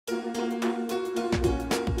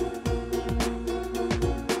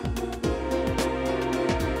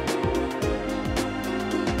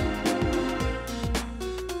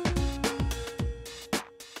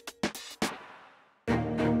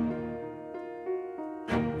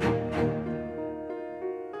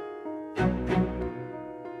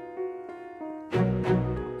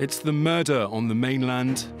It's the murder on the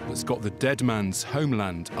mainland that's got the dead man's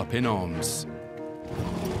homeland up in arms.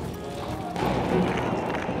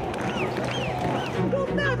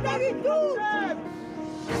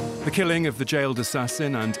 The killing of the jailed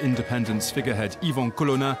assassin and independence figurehead Yvan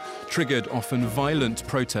Colonna triggered often violent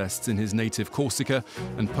protests in his native Corsica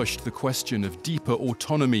and pushed the question of deeper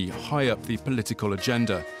autonomy high up the political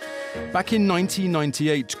agenda. Back in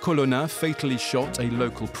 1998, Colonna fatally shot a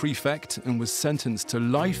local prefect and was sentenced to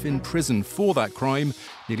life in prison for that crime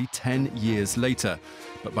nearly 10 years later.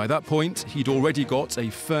 But by that point, he'd already got a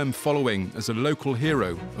firm following as a local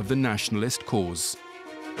hero of the nationalist cause.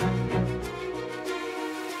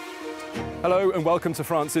 Hello and welcome to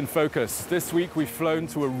France in Focus. This week we've flown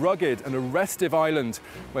to a rugged and a restive island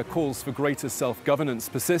where calls for greater self-governance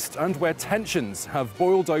persist and where tensions have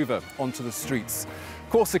boiled over onto the streets.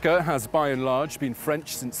 Corsica has by and large been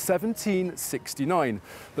French since 1769,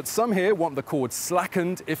 but some here want the cord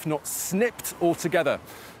slackened, if not snipped altogether.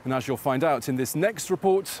 And as you'll find out in this next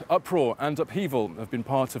report, uproar and upheaval have been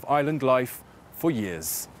part of island life for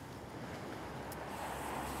years.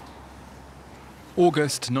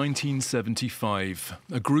 August 1975.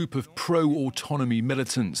 A group of pro-autonomy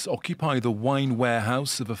militants occupy the wine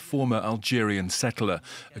warehouse of a former Algerian settler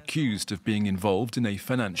accused of being involved in a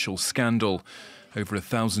financial scandal. Over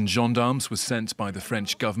 1,000 gendarmes were sent by the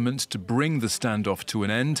French government to bring the standoff to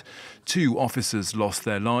an end. 2 officers lost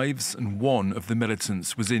their lives and 1 of the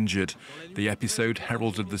militants was injured. The episode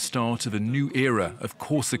heralded the start of a new era of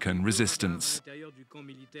Corsican resistance.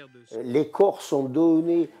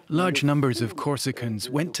 Large numbers of Corsicans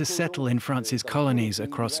went to settle in France's colonies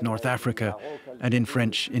across North Africa and in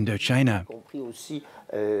French Indochina.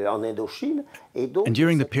 And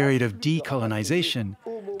during the period of decolonization,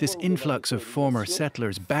 this influx of former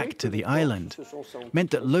settlers back to the island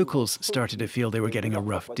meant that locals started to feel they were getting a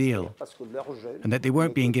rough deal and that they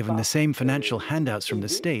weren't being given the same financial handouts from the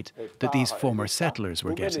state that these former settlers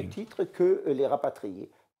were getting.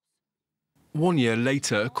 1 year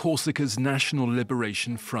later, Corsica's National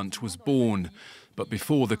Liberation Front was born. But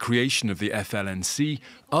before the creation of the FLNC,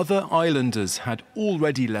 other islanders had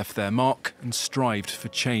already left their mark and strived for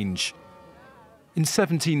change. In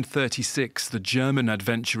 1736, the German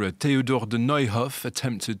adventurer Theodor de Neuhoff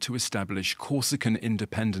attempted to establish Corsican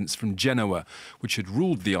independence from Genoa, which had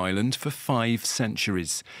ruled the island for 5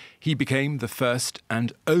 centuries. He became the first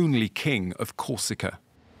and only king of Corsica.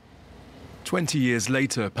 20 years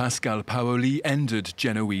later, Pascal Paoli ended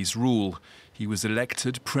Genoese rule. He was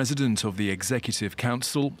elected president of the Executive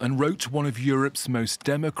Council and wrote one of Europe's most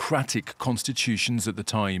democratic constitutions at the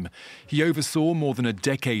time. He oversaw more than a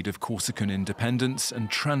decade of Corsican independence and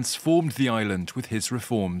transformed the island with his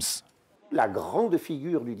reforms.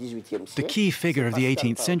 The key figure of the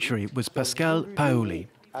 18th century was Pascal Paoli.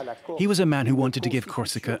 He was a man who wanted to give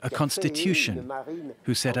Corsica a constitution,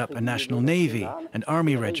 who set up a national navy and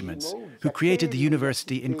army regiments, who created the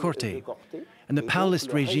university in Corte, and the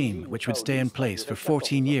Paulist regime, which would stay in place for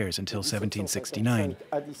 14 years until 1769.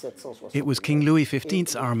 It was King Louis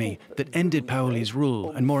XV's army that ended Paoli's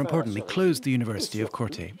rule and, more importantly, closed the University of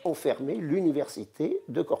Corte.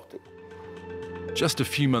 Just a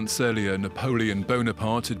few months earlier, Napoleon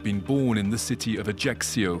Bonaparte had been born in the city of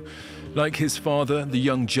Ajaccio. Like his father, the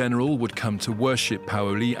young general would come to worship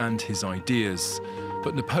Paoli and his ideas.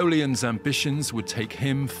 But Napoleon's ambitions would take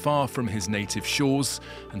him far from his native shores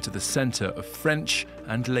and to the centre of French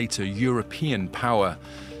and later European power.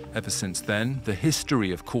 Ever since then, the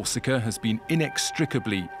history of Corsica has been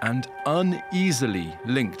inextricably and uneasily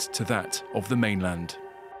linked to that of the mainland.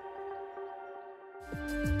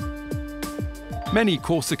 Many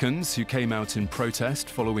Corsicans who came out in protest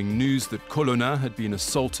following news that Colonna had been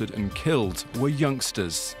assaulted and killed were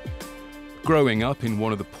youngsters. Growing up in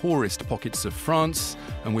one of the poorest pockets of France,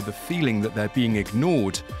 and with the feeling that they're being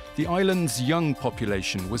ignored, the island's young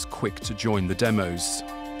population was quick to join the demos.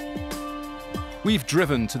 We've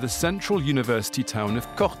driven to the central university town of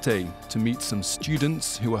Corte to meet some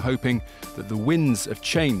students who are hoping that the winds of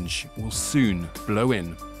change will soon blow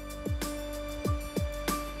in.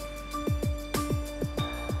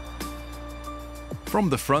 From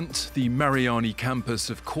the front, the Mariani campus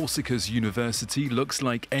of Corsica's university looks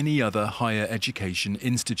like any other higher education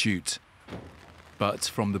institute. But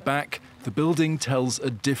from the back, the building tells a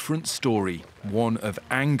different story, one of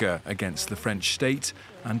anger against the French state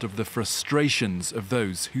and of the frustrations of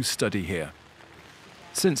those who study here.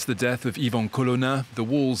 Since the death of Yvan Colonna, the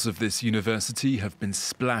walls of this university have been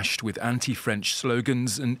splashed with anti-French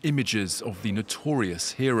slogans and images of the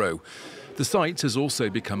notorious hero. The site has also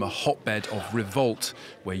become a hotbed of revolt,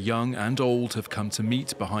 where young and old have come to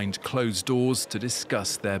meet behind closed doors to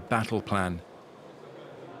discuss their battle plan.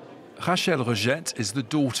 Rachel Roget is the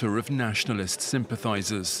daughter of nationalist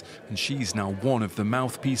sympathizers, and she's now one of the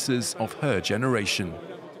mouthpieces of her generation.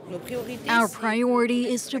 Our priority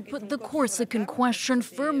is to put the Corsican question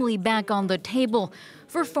firmly back on the table.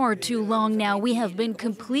 For far too long now, we have been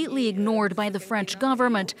completely ignored by the French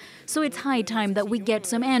government, so it's high time that we get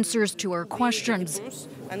some answers to our questions.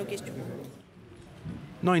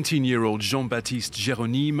 19-year-old Jean-Baptiste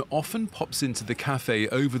Jérônime often pops into the cafe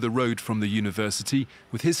over the road from the university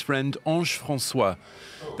with his friend Ange François.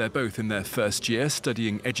 They're both in their first year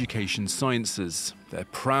studying education sciences. They're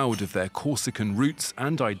proud of their Corsican roots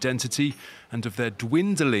and identity and of their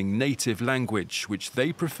dwindling native language, which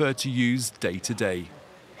they prefer to use day to day.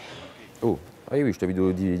 Oh, oui, je t'ai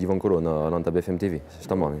vidéo d'Yvan Colonna à BFM TV.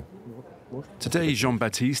 C'est à moi. Today,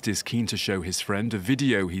 Jean-Baptiste is keen to show his friend a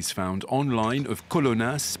video he's found online of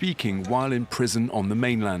Colonna speaking while in prison on the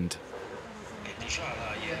mainland.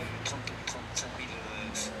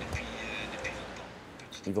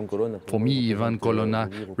 For me, Yvan Colonna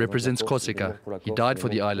represents Corsica. He died for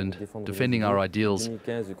the island, defending our ideals.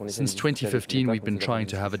 Since 2015, we've been trying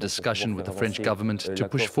to have a discussion with the French government to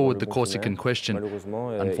push forward the Corsican question.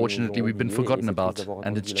 Unfortunately, we've been forgotten about,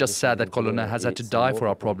 and it's just sad that Colonna has had to die for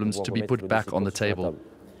our problems to be put back on the table.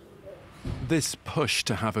 This push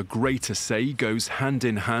to have a greater say goes hand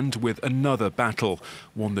in hand with another battle,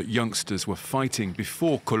 one that youngsters were fighting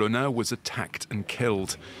before Colonna was attacked and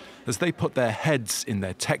killed. As they put their heads in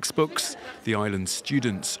their textbooks, the island's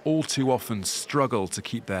students all too often struggle to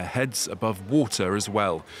keep their heads above water as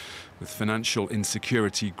well. With financial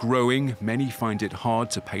insecurity growing, many find it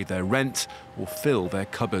hard to pay their rent or fill their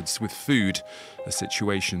cupboards with food, a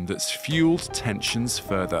situation that's fueled tensions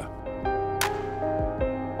further.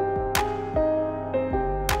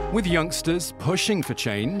 With youngsters pushing for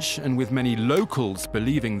change, and with many locals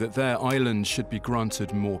believing that their island should be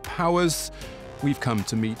granted more powers, we've come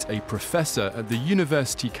to meet a professor at the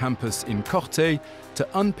university campus in Corte to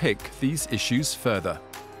unpick these issues further.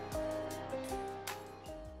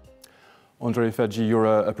 André Fergi, you're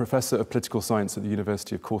a professor of political science at the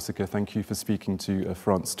University of Corsica. Thank you for speaking to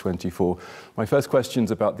France 24. My first question is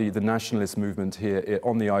about the nationalist movement here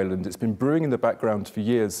on the island. It's been brewing in the background for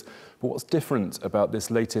years, but what's different about this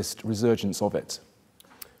latest resurgence of it?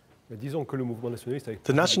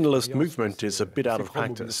 The nationalist movement is a bit out of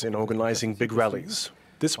practice in organizing big rallies.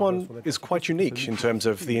 This one is quite unique in terms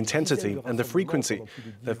of the intensity and the frequency.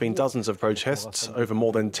 There have been dozens of protests over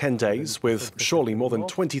more than 10 days, with surely more than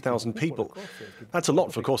 20,000 people. That's a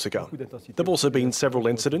lot for Corsica. There have also been several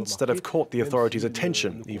incidents that have caught the authorities'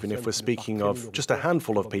 attention, even if we're speaking of just a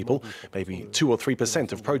handful of people, maybe 2 or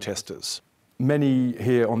 3% of protesters. Many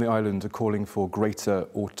here on the island are calling for greater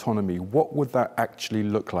autonomy. What would that actually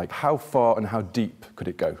look like? How far and how deep could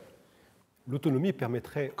it go?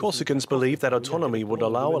 Corsicans believe that autonomy would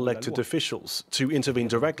allow elected officials to intervene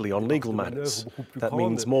directly on legal matters. That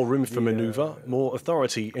means more room for maneuver, more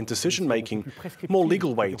authority in decision-making, more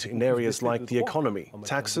legal weight in areas like the economy,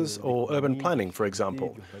 taxes or urban planning, for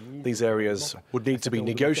example. These areas would need to be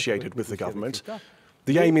negotiated with the government.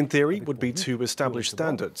 The aim, in theory, would be to establish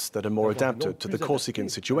standards that are more adapted to the Corsican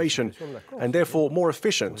situation and therefore more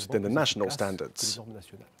efficient than the national standards.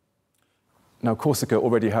 Now, Corsica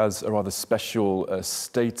already has a rather special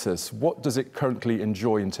status. What does it currently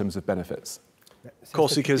enjoy in terms of benefits?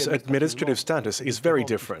 Corsica's administrative status is very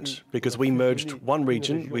different because we merged one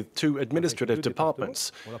region with 2 administrative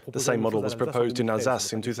departments. The same model was proposed in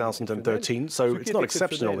Alsace in 2013, so it's not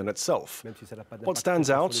exceptional in itself. What stands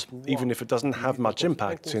out, even if it doesn't have much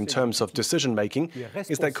impact in terms of decision-making,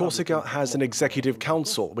 is that Corsica has an executive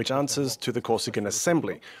council which answers to the Corsican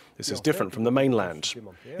Assembly. This is different from the mainland.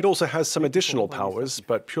 It also has some additional powers,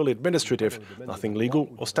 but purely administrative, nothing legal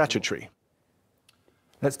or statutory.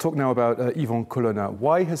 Let's talk now about Yvan Colonna.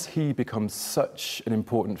 Why has he become such an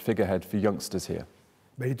important figurehead for youngsters here?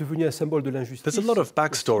 There's a lot of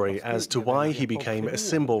backstory as to why he became a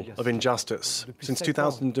symbol of injustice. Since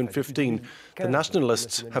 2015, the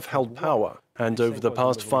nationalists have held power, and over the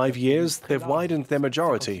past 5 years, they've widened their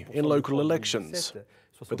majority in local elections.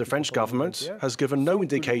 But the French government has given no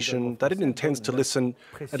indication that it intends to listen,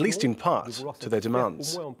 at least in part, to their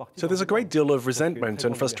demands. So there's a great deal of resentment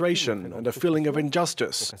and frustration and a feeling of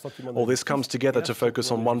injustice. All this comes together to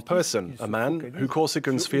focus on one person, a man who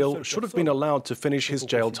Corsicans feel should have been allowed to finish his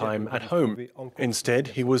jail time at home. Instead,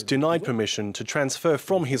 he was denied permission to transfer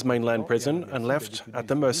from his mainland prison and left at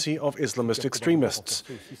the mercy of Islamist extremists,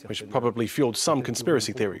 which probably fueled some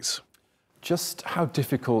conspiracy theories. Just how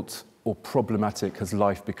difficult or problematic has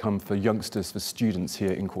life become for youngsters, for students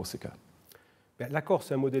here in Corsica?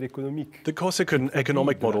 The Corsican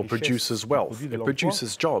economic model produces wealth, it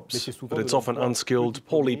produces jobs, but it's often unskilled,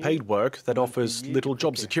 poorly paid work that offers little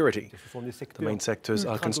job security. The main sectors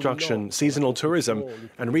are construction, seasonal tourism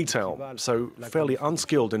and retail, so fairly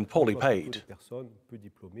unskilled and poorly paid.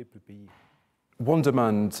 One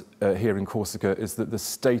demand here in Corsica is that the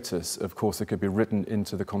status of Corsica be written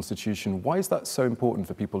into the constitution. Why is that so important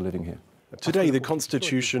for people living here? Today, the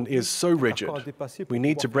constitution is so rigid. We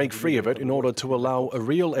need to break free of it in order to allow a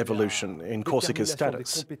real evolution in Corsica's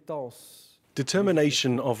status.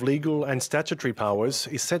 Determination of legal and statutory powers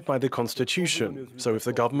is set by the constitution, so if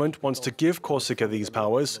the government wants to give Corsica these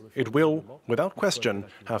powers, it will, without question,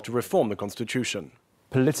 have to reform the constitution.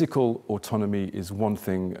 Political autonomy is one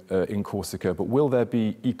thing in Corsica, but will there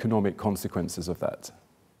be economic consequences of that?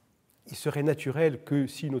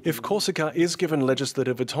 If Corsica is given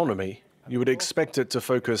legislative autonomy, you would expect it to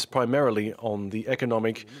focus primarily on the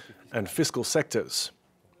economic and fiscal sectors.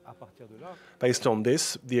 Based on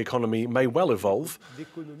this, the economy may well evolve,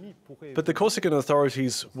 but the Corsican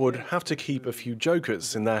authorities would have to keep a few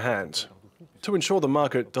jokers in their hand to ensure the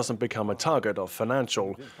market doesn't become a target of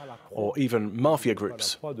financial or even mafia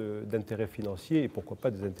groups.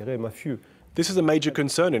 This is a major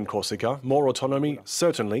concern in Corsica. More autonomy,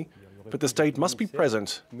 certainly, but the state must be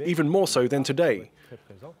present, even more so than today,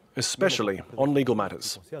 especially on legal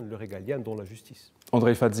matters.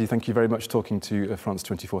 André Fadzi, thank you very much for talking to France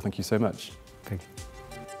 24. Thank you so much. Thank you.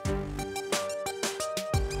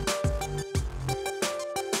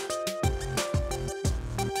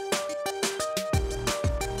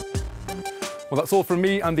 Well, that's all from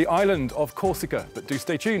me and the island of Corsica, but do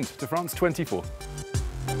stay tuned to France 24.